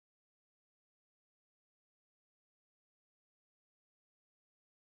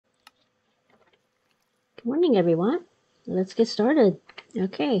Good morning, everyone. Let's get started.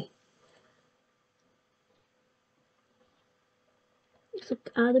 Okay. So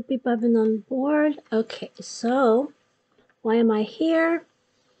other people have been on board. Okay, so why am I here?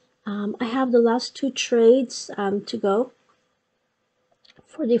 I have the last two trades to go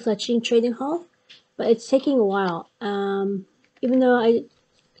for the fletching trading hall, but it's taking a while. Even though I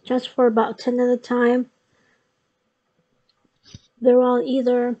transfer about 10 at a time, they're all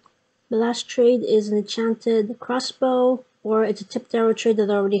either the last trade is an enchanted crossbow or it's a tipped arrow trade that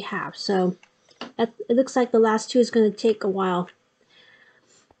I already have. So it looks like the last two is going to take a while.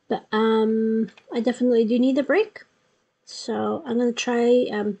 But I definitely do need a break. So I'm going to try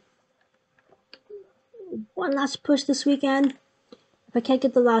one last push this weekend. If I can't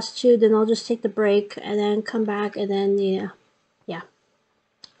get the last two, then I'll just take the break and then come back and then, yeah,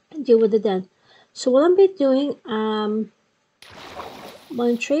 deal with it then. So what I'm be doing,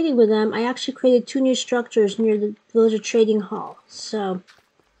 when trading with them, I actually created two new structures near the villager trading hall. So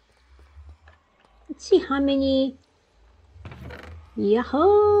let's see how many.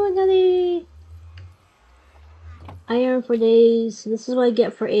 Yahoo, Nelly! Iron for days. This is what I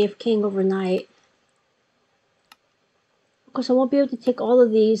get for AFKing overnight. Of course, I won't be able to take all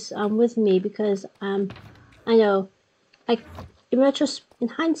of these with me because I know, in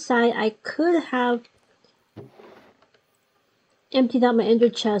hindsight, I could have emptied out my ender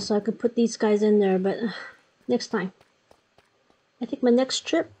chest so I could put these guys in there, but next time. I think my next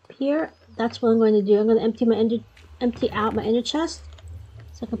trip here, that's what I'm going to do. I'm going to empty out my ender chest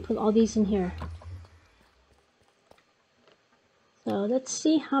so I can put all these in here. So let's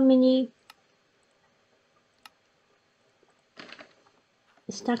see how many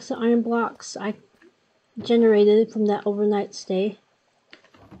stacks of iron blocks I generated from that overnight stay.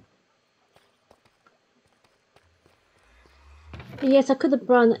 And yes, I could have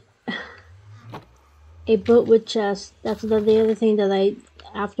brought a boat with chest. That's the other thing that I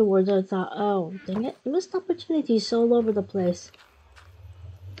afterwards I thought, oh dang it, missed opportunities all over the place.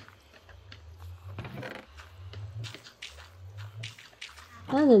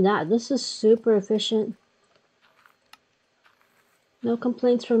 Other than that, this is super efficient. No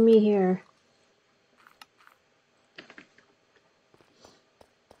complaints from me here.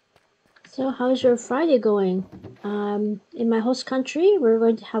 So how's your Friday going? In my host country, we're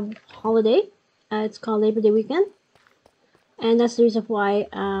going to have a holiday. It's called Labor Day weekend. And that's the reason why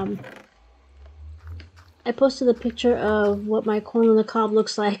I posted a picture of what my corn on the cob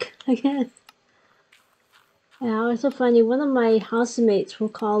looks like again. Yeah, it's so funny. One of my housemates from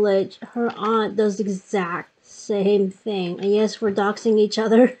college, her aunt does the exact same thing. And yes, we're doxing each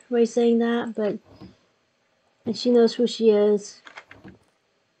other by saying that, but and she knows who she is.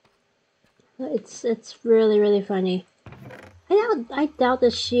 It's really, really funny. I doubt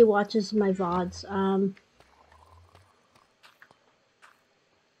that she watches my VODs.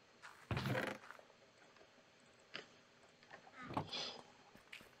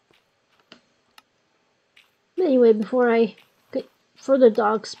 Anyway, before I get further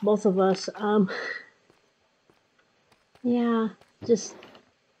dox both of us, yeah, just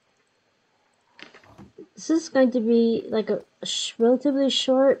this is going to be like a relatively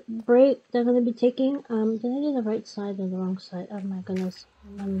short break that I'm going to be taking. Did I do the right side or the wrong side? Oh my goodness,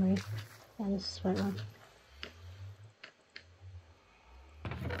 memory. Yeah, this is the right one.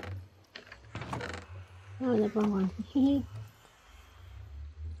 Oh, the wrong one.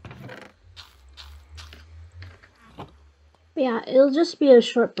 Yeah, it'll just be a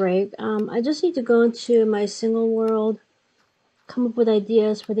short break. I just need to go into my single world, come up with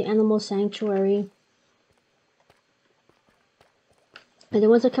ideas for the animal sanctuary. And then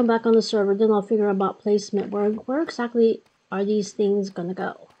once I come back on the server, then I'll figure out about placement. Where exactly are these things gonna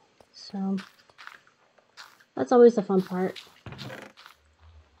go? So that's always the fun part.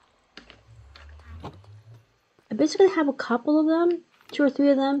 I basically have a couple of them, 2 or 3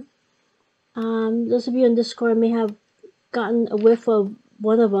 of them. Those of you on Discord may have gotten a whiff of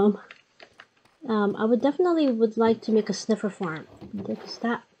one of them. I would definitely like to make a sniffer farm because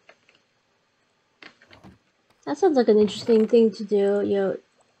that sounds like an interesting thing to do.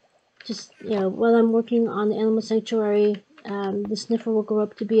 Just while I'm working on the animal sanctuary, the sniffer will grow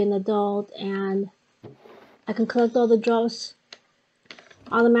up to be an adult, and I can collect all the drops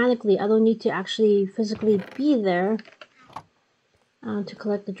automatically. I don't need to actually physically be there to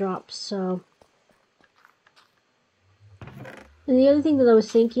collect the drops. So, and the other thing that I was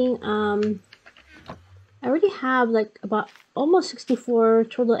thinking, I already have like about almost 64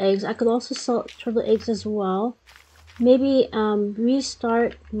 turtle eggs. I could also sell turtle eggs as well. Maybe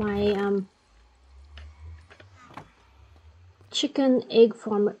restart my chicken egg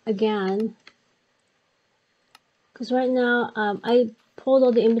farm again. because right now I pulled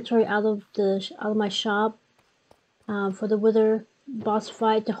all the inventory out of my shop for the Wither boss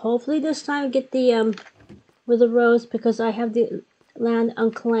fight to hopefully this time get the Wither Rose, because I have the land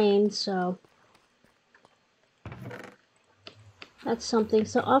unclaimed, so that's something.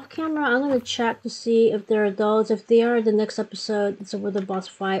 So off camera, I'm gonna check to see if there are those. If they are, the next episode it's a Wither boss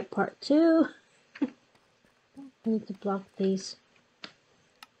fight part 2. I need to block these,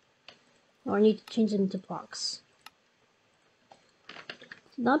 or I need to change them to blocks.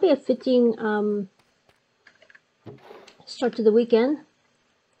 So that'll be a fitting start to the weekend.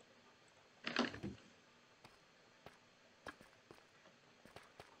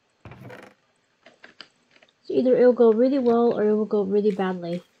 So either it'll go really well or it will go really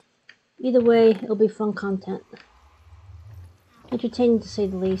badly. Either way, it'll be fun content. Entertaining to say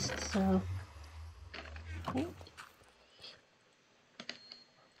the least, so. Okay.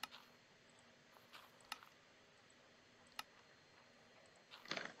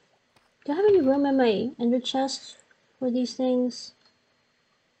 Do I have any room in my ender chest for these things?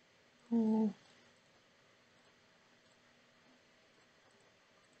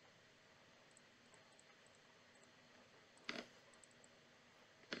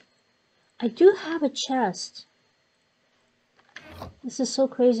 I do have a chest. This is so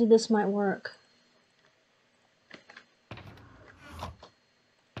crazy, this might work.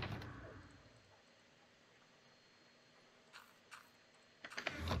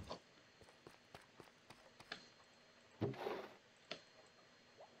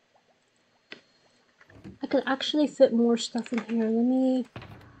 I could actually fit more stuff in here. Let me...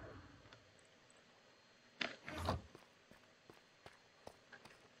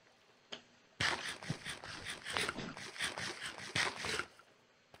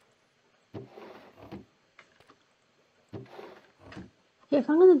 Okay, if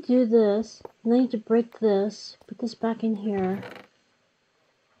I'm gonna do this, then I need to break this, put this back in here.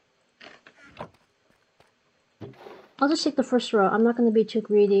 I'll just take the first row. I'm not gonna be too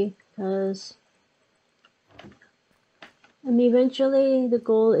greedy, because... I mean, eventually the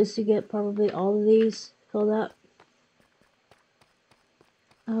goal is to get probably all of these filled up.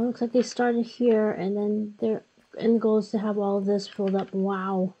 Looks like they started here, and then their end goal is to have all of this filled up.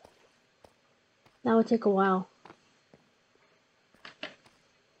 Wow. That would take a while.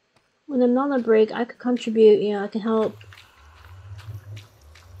 When I'm not on a break, I could contribute, you know, I can help.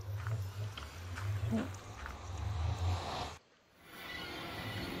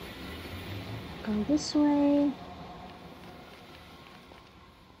 Go this way.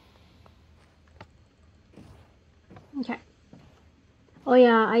 Okay. Oh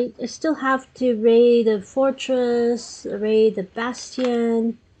yeah, I still have to raid the fortress, raid the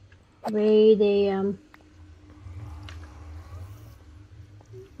bastion, raid a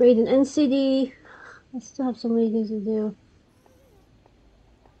raid an NCD. I still have so many things to do.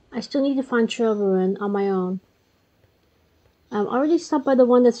 I still need to find Trail Ruin on my own. I already stopped by the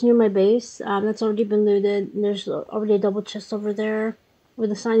one that's near my base. That's already been looted. And there's already a double chest over there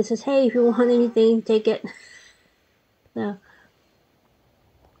with a sign that says, "Hey, if you want anything, take it." So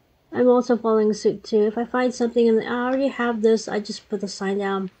I'm also following suit too. If I find something and I already have this, I just put the sign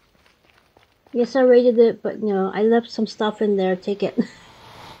down. Yes, I rated it, but you know, I left some stuff in there. Take it.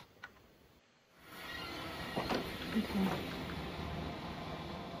 Okay.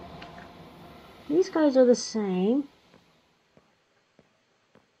 These guys are the same.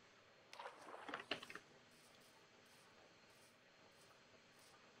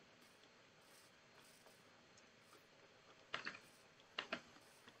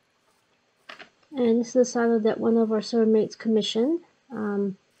 And this is the silo that one of our server mates commissioned.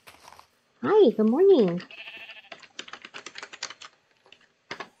 Hi, good morning.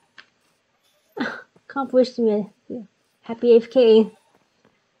 Comp wished me a happy AFK.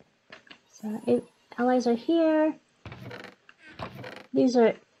 So, allies are here. These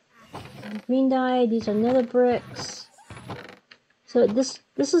are green dye, these are nether bricks. So this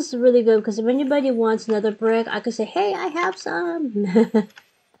is really good, because if anybody wants nether brick, I could say, hey, I have some.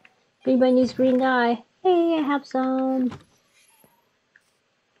 If anybody needs green dye, hey, I have some.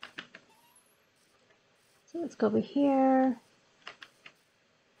 So let's go over here.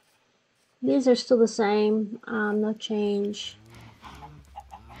 These are still the same, no change.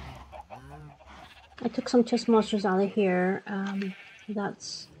 I took some chest monsters out of here.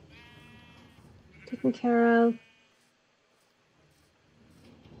 That's taken care of.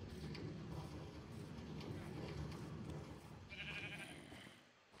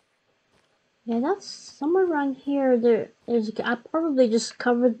 Yeah, that's somewhere around here. There's I probably just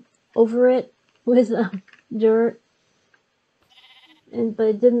covered over it with dirt. but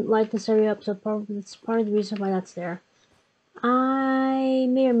it didn't light this area up, so probably it's part of the reason why that's there. I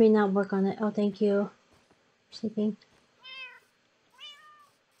may or may not work on it. Oh, thank you. Sleeping.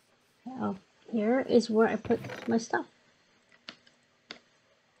 Oh, here is where I put my stuff.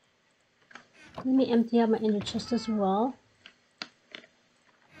 Let me empty out my ender chest as well.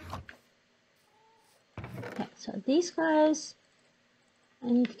 Okay, so these guys,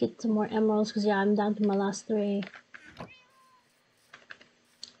 I need to get some more emeralds because yeah, I'm down to my last 3.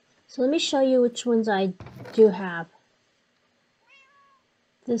 So let me show you which ones I do have.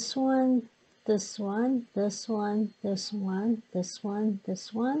 This one, this one, this one, this one, this one,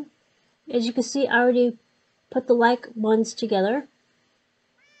 this one. As you can see, I already put the like ones together.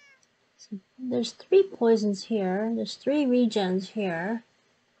 So there's 3 poisons here. There's 3 regens here.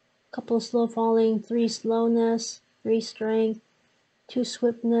 A couple of slow falling, 3 slowness, 3 strength, 2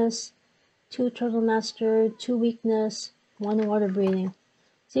 swiftness, 2 turtle master, 2 weakness, 1 water breathing.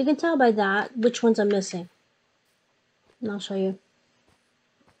 So you can tell by that which ones I'm missing. And I'll show you.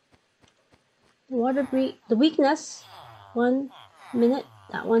 The weakness, 1 minute.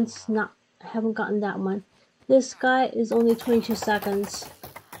 That one's not, I haven't gotten that one. This guy is only 22 seconds.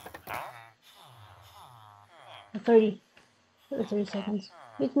 30 seconds.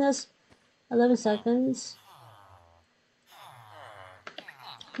 Weakness, 11 seconds.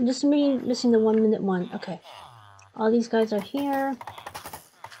 I'm just missing the 1 minute one. Okay. All these guys are here.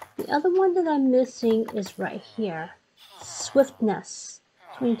 The other one that I'm missing is right here. Swiftness,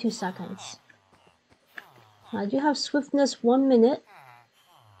 22 seconds. I do have swiftness 1 minute.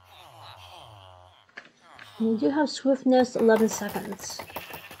 And I do have swiftness 11 seconds.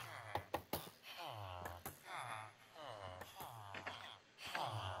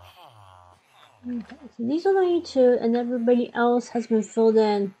 Okay, so these are the only 2, and everybody else has been filled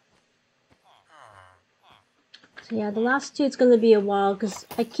in. So yeah, the last 2 it's going to be a while because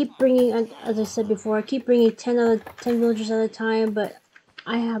I keep bringing, as I said before, I keep bringing 10 villagers at a time, but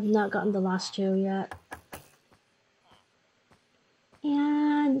I have not gotten the last 2 yet.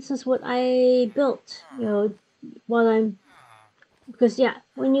 And this is what I built, you know, because yeah,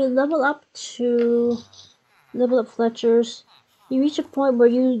 when you level up Fletchers, you reach a point where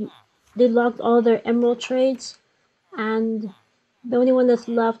they locked all their emerald trades, and the only one that's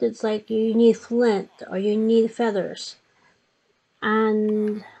left, it's like you need flint or you need feathers.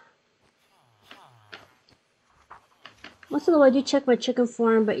 And once in a while I do check my chicken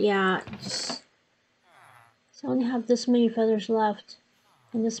farm, but yeah, so I only have this many feathers left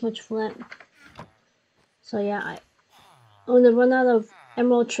and this much flint. So yeah, when they run out of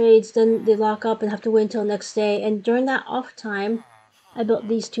emerald trades, then they lock up and have to wait until next day. And during that off time, I built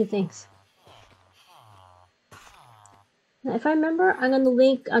these 2 things. Now, if I remember, I'm going to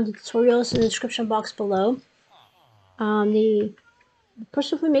link the tutorials in the description box below. The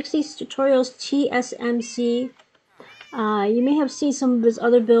person who makes these tutorials, TSMC, you may have seen some of his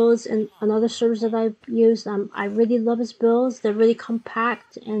other builds and on other servers that I've used. I really love his builds. They're really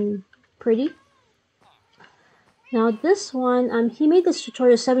compact and pretty. Now this one, he made this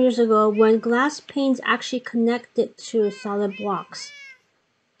tutorial 7 years ago when glass panes actually connected to solid blocks.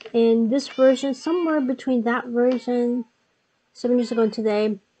 In this version, somewhere between that version 7 years ago and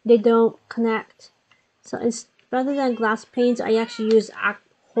today, they don't connect. So rather than glass panes, I actually use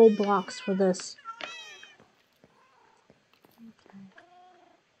whole blocks for this.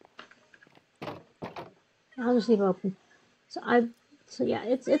 I'll just leave it open. So yeah,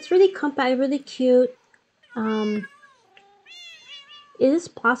 it's really compact, really cute. It is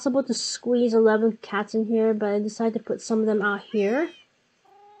possible to squeeze 11 cats in here, but I decided to put some of them out here.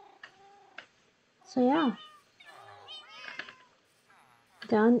 So yeah.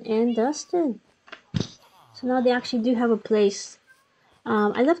 Done and dusted. So now they actually do have a place.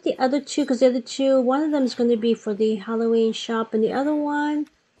 I left the other 2 because the other 2, one of them is going to be for the Halloween shop, and the other one,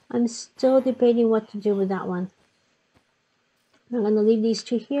 I'm still debating what to do with that one. I'm going to leave these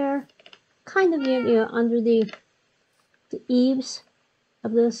 2 here, kind of near, under the eaves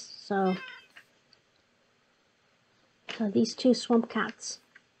of this. So these 2 swamp cats,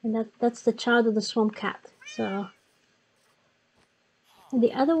 and that's the child of the swamp cat. So, and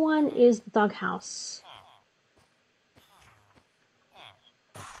the other one is the doghouse.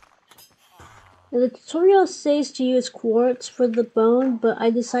 Now, the tutorial says to use quartz for the bone, but I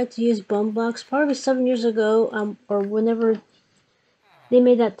decided to use bone blocks. Probably 7 years ago, or whenever they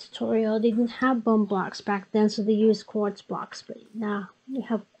made that tutorial, they didn't have bone blocks back then, so they used quartz blocks. But now we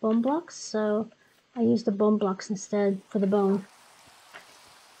have bone blocks, so I used the bone blocks instead for the bone.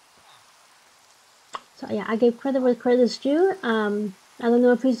 So yeah, I gave credit where credit is due. I don't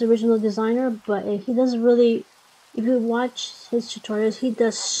know if he's the original designer, but he does really If you watch his tutorials, he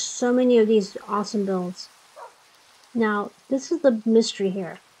does so many of these awesome builds. Now, this is the mystery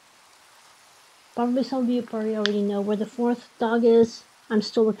here. Probably some of you probably already know where the fourth dog is. I'm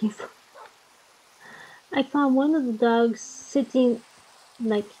still looking for. I found one of the dogs sitting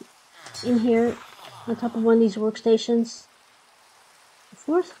like in here on top of one of these workstations. The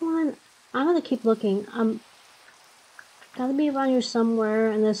fourth one, I'm gonna keep looking. Gotta be around here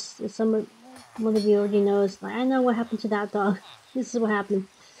somewhere, unless one of you already knows. Like, I know what happened to that dog. This is what happened.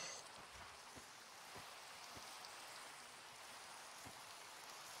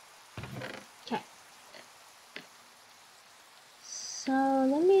 Okay. So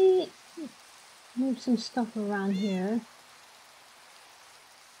let me move some stuff around here.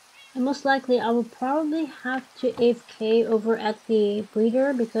 And most likely I will probably have to AFK over at the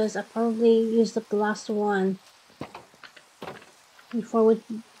breeder because I probably used up the last one before,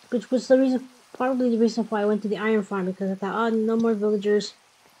 which was the reason, probably the reason why I went to the iron farm, because I thought, oh, no more villagers.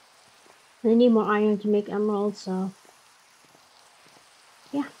 And I need more iron to make emeralds, so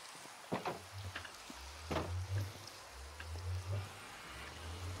yeah.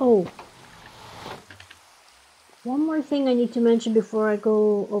 Oh, one more thing I need to mention before I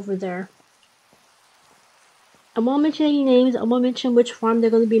go over there. I won't mention any names, I won't mention which farm they're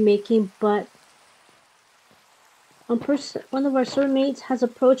going to be making, but one of our server mates has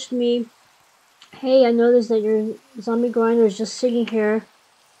approached me. Hey, I noticed that your zombie grinder is just sitting here.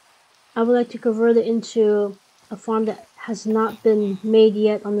 I would like to convert it into a farm that has not been made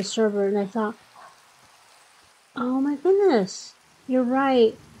yet on the server. And I thought, oh my goodness, you're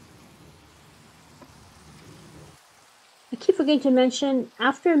right. I keep forgetting to mention,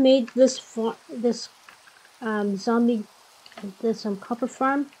 after I made this copper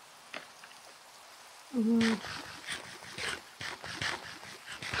farm.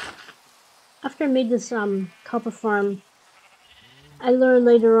 After I made this copper farm, I learned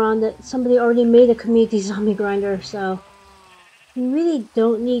later on that somebody already made a community zombie grinder, so you really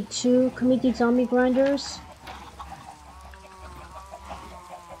don't need 2 community zombie grinders.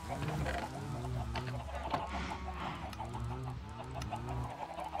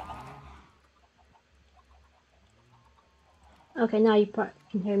 Okay, now you can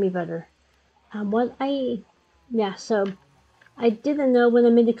hear me better. So I didn't know when I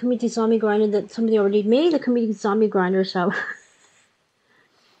made the community zombie grinder that somebody already made a community zombie grinder, so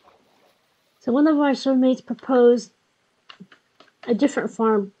so one of our servmates proposed a different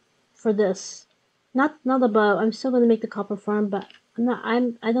farm for this. Not above. I'm still gonna make the copper farm, but I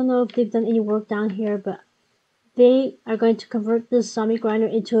don't know if they've done any work down here, but they are going to convert this zombie grinder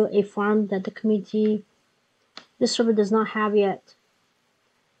into a farm that this server does not have yet.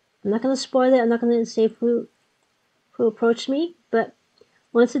 I'm not gonna spoil it. I'm not gonna say who approached me, but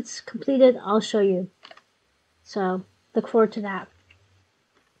once it's completed, I'll show you. So look forward to that.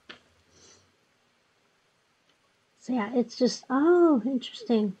 So yeah, it's just, oh,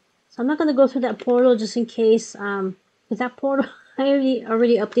 interesting. So I'm not gonna go through that portal just in case, with that portal, I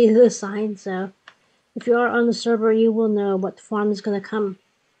already updated the sign, so if you are on the server, you will know what farm is gonna come.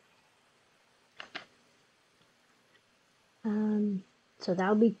 So that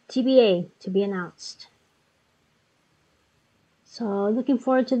will be TBA, to be announced. So looking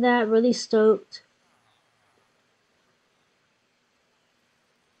forward to that, really stoked.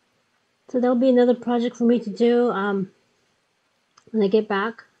 So that'll be another project for me to do when I get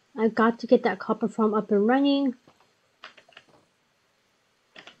back. I've got to get that copper farm up and running.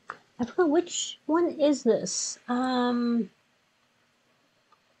 I forgot which one is this. Whichever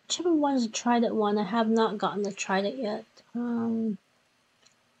one is a Trident one. I have not gotten the Trident yet.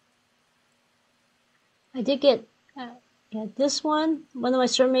 I did get yeah, this one. One of my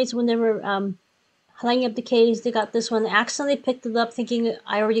servmates, when they were lining up the caves, they got this one. I accidentally picked it up thinking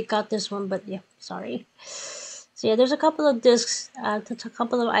I already got this one, but yeah, sorry. So yeah, there's a couple of discs, a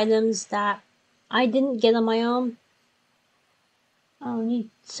couple of items that I didn't get on my own. I need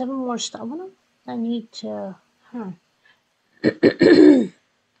 7 more stuff. What do I need to?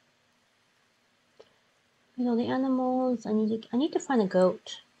 You know, the animals. I need to find a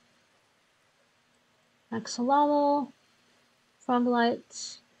goat. Axolotl, frog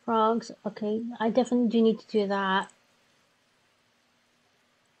lights, frogs. Okay, I definitely do need to do that.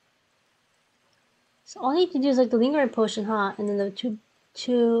 So all I need to do is like the lingering potion, huh? And then the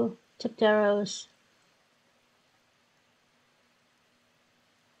two tipped arrows.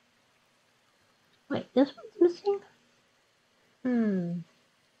 Wait, this one's missing?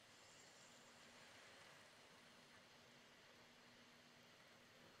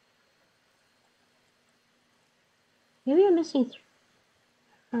 Maybe I'm missing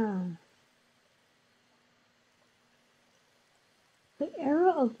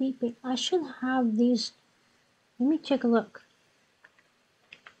of leaping. I should have these. Let me take a look.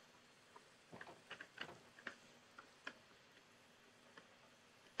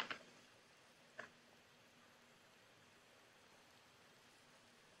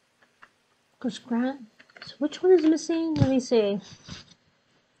 Because Grant. So which one is missing? Let me see.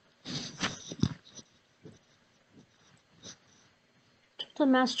 Total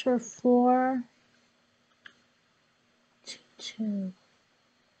Master 4. 2.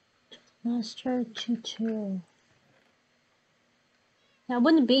 Master 2. Now, I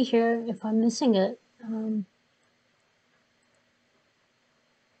wouldn't be here if I'm missing it.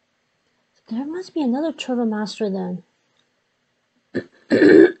 There must be another Turtle Master then.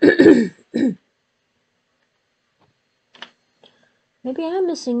 Maybe I'm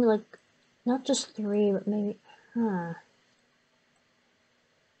missing, like, not just 3, but maybe...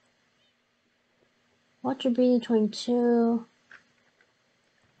 Water breathing 22.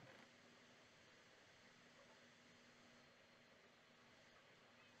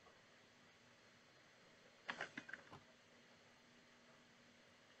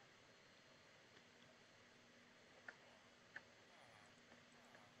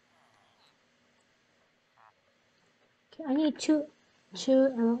 Okay, I need 2.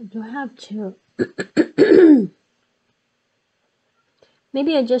 Do I have 2?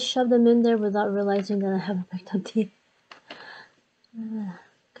 Maybe I just shoved them in there without realizing that I haven't picked up the...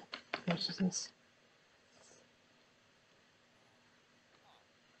 graciousness.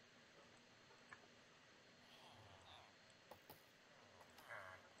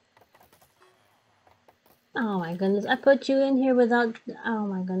 Oh my goodness, I put you in here without... Oh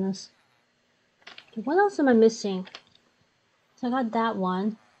my goodness. Okay, what else am I missing? So I got that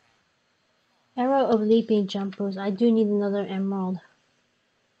one. Arrow of Leaping Jump Boost. I do need another emerald.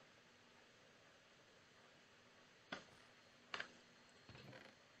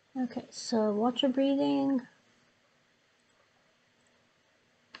 Okay, so water breathing.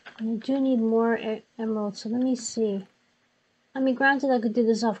 And I do need more emeralds, so let me see. I mean, granted I could do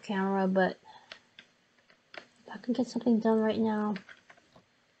this off camera, but if I can get something done right now.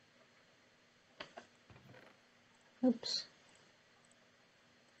 Oops.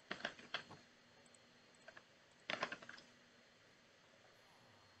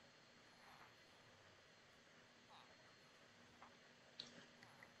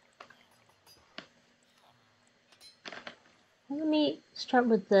 Let me start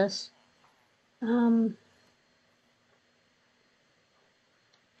with this. So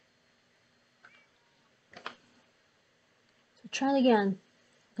try it again.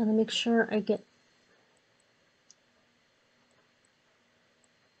 Gotta make sure I get...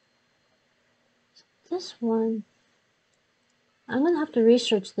 This one. I'm gonna have to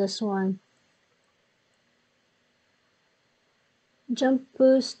research this one. Jump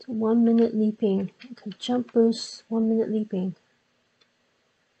boost, 1 minute leaping. Okay, jump boost, 1 minute leaping.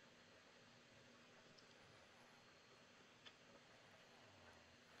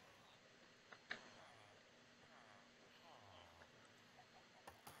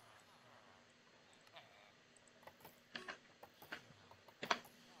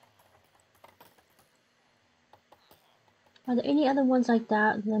 Are there any other ones like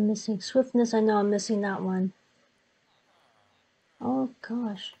that I'm missing? Swiftness, I know I'm missing that one. Oh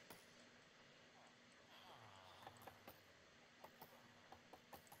gosh.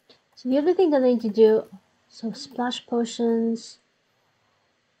 So the other thing that I need to do, so splash potions,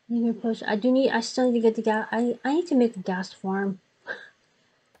 vinegar potion. I still need to get the gas. I need to make a gas farm.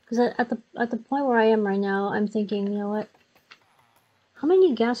 Because at the point where I am right now, I'm thinking, you know what? How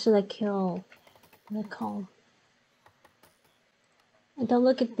many gas did I kill? What did I call? And don't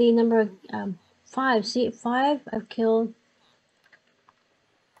look at the number of 5. See, 5 I've killed.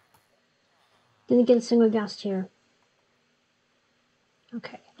 Didn't get a single gas tier.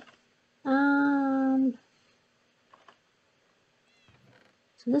 Okay.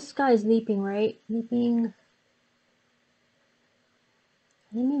 So this guy is leaping, right? Leaping.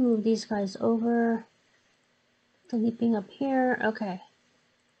 Let me move these guys over. The leaping up here. Okay.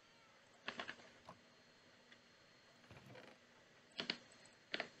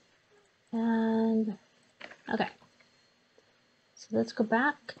 And okay. So let's go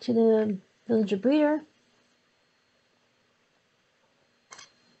back to the villager breeder.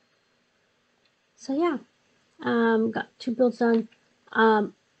 So yeah, got 2 builds done.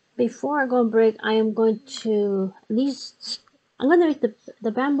 Before I go on break, I am going to at least, I'm gonna make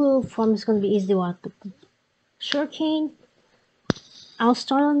the bamboo farm is gonna be easy one. But the sugarcane, I'll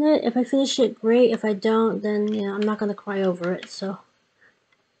start on it. If I finish it, great. If I don't, then you know I'm not gonna cry over it. So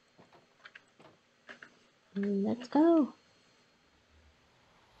let's go.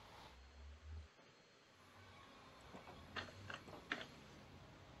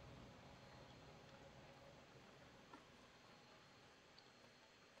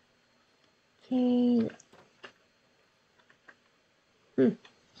 Okay.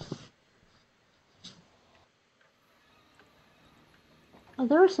 Oh,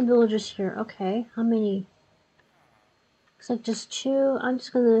 there are some villagers here. Okay, how many? Looks like just 2. I'm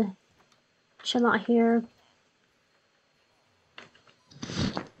just gonna chill out here.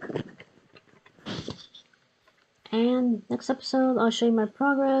 And next episode, I'll show you my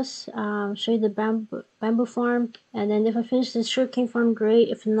progress, show you the bamboo farm, and then if I finish this sugarcane farm, great.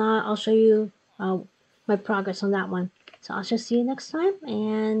 If not, I'll show you my progress on that one. So I'll just see you next time,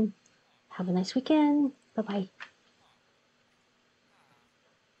 and have a nice weekend. Bye-bye.